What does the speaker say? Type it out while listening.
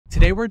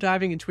Today we're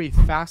diving into a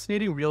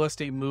fascinating real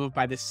estate move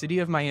by the city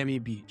of Miami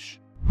Beach.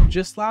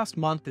 Just last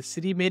month, the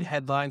city made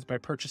headlines by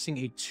purchasing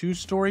a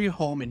two-story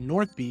home in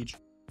North Beach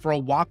for a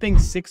whopping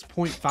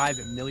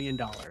 $6.5 million.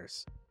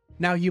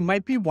 Now, you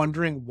might be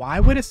wondering, why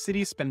would a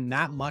city spend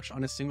that much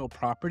on a single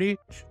property?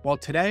 Well,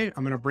 today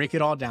I'm going to break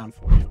it all down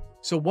for you.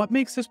 So what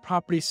makes this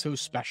property so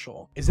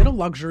special? Is it a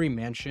luxury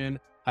mansion,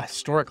 a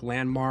historic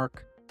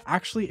landmark?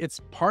 Actually,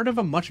 it's part of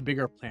a much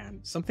bigger plan,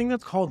 something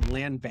that's called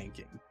land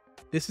banking.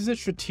 This is a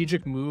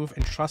strategic move,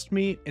 and trust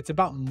me, it's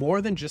about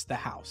more than just the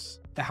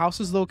house. The house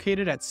is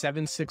located at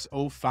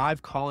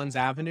 7605 Collins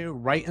Avenue,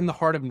 right in the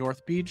heart of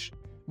North Beach.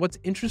 What's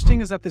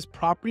interesting is that this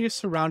property is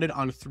surrounded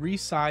on three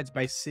sides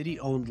by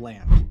city-owned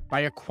land.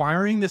 By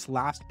acquiring this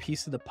last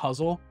piece of the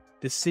puzzle,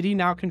 the city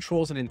now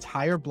controls an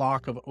entire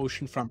block of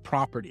oceanfront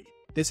property.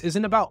 This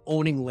isn't about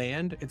owning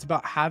land, it's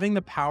about having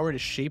the power to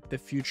shape the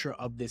future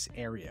of this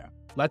area.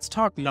 Let's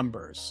talk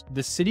numbers.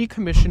 The city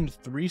commissioned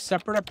 3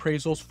 separate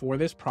appraisals for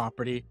this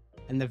property,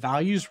 and the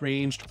values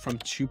ranged from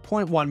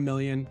 $2.1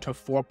 million to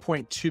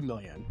 $4.2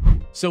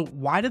 million. So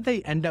why did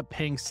they end up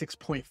paying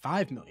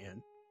 $6.5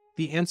 million?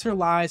 The answer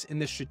lies in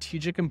the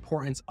strategic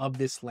importance of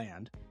this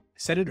land. I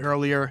said it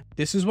earlier,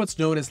 this is what's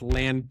known as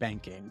land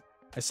banking.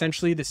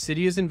 Essentially, the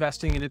city is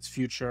investing in its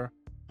future.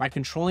 By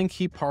controlling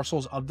key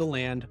parcels of the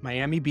land,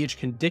 Miami Beach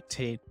can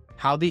dictate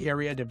how the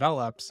area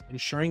develops,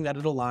 ensuring that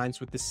it aligns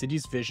with the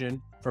city's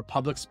vision for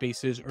public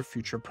spaces or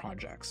future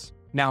projects.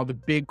 Now, the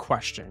big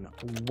question,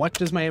 what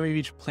does Miami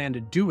Beach plan to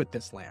do with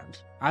this land?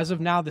 As of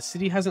now, the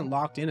city hasn't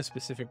locked in a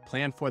specific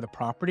plan for the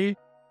property.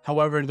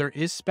 However, there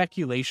is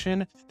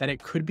speculation that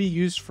it could be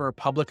used for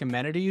public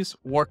amenities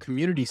or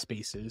community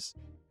spaces,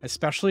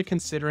 especially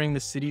considering the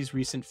city's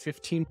recent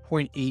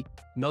 $15.8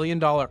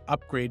 million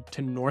upgrade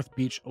to North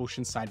Beach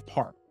Oceanside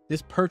Park.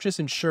 This purchase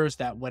ensures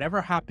that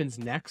whatever happens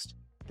next,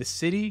 the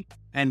city,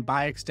 and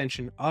by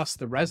extension us,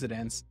 the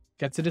residents,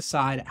 get to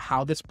decide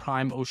how this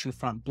prime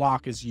oceanfront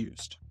block is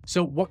used.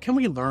 So what can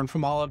we learn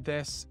from all of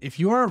this? If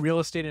you are a real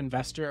estate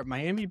investor,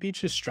 Miami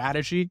Beach's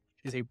strategy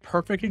is a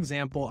perfect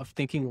example of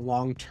thinking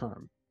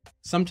long-term.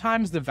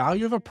 Sometimes the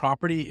value of a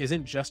property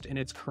isn't just in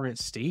its current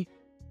state,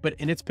 but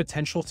in its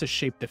potential to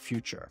shape the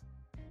future.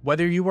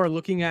 Whether you are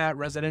looking at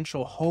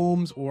residential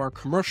homes or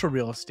commercial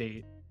real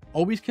estate,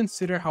 always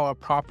consider how a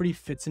property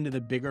fits into the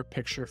bigger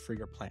picture for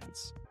your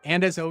plans.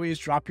 And as always,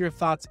 drop your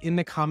thoughts in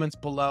the comments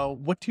below.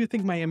 What do you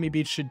think Miami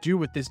Beach should do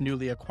with this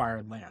newly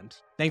acquired land?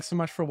 Thanks so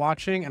much for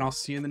watching, and I'll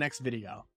see you in the next video.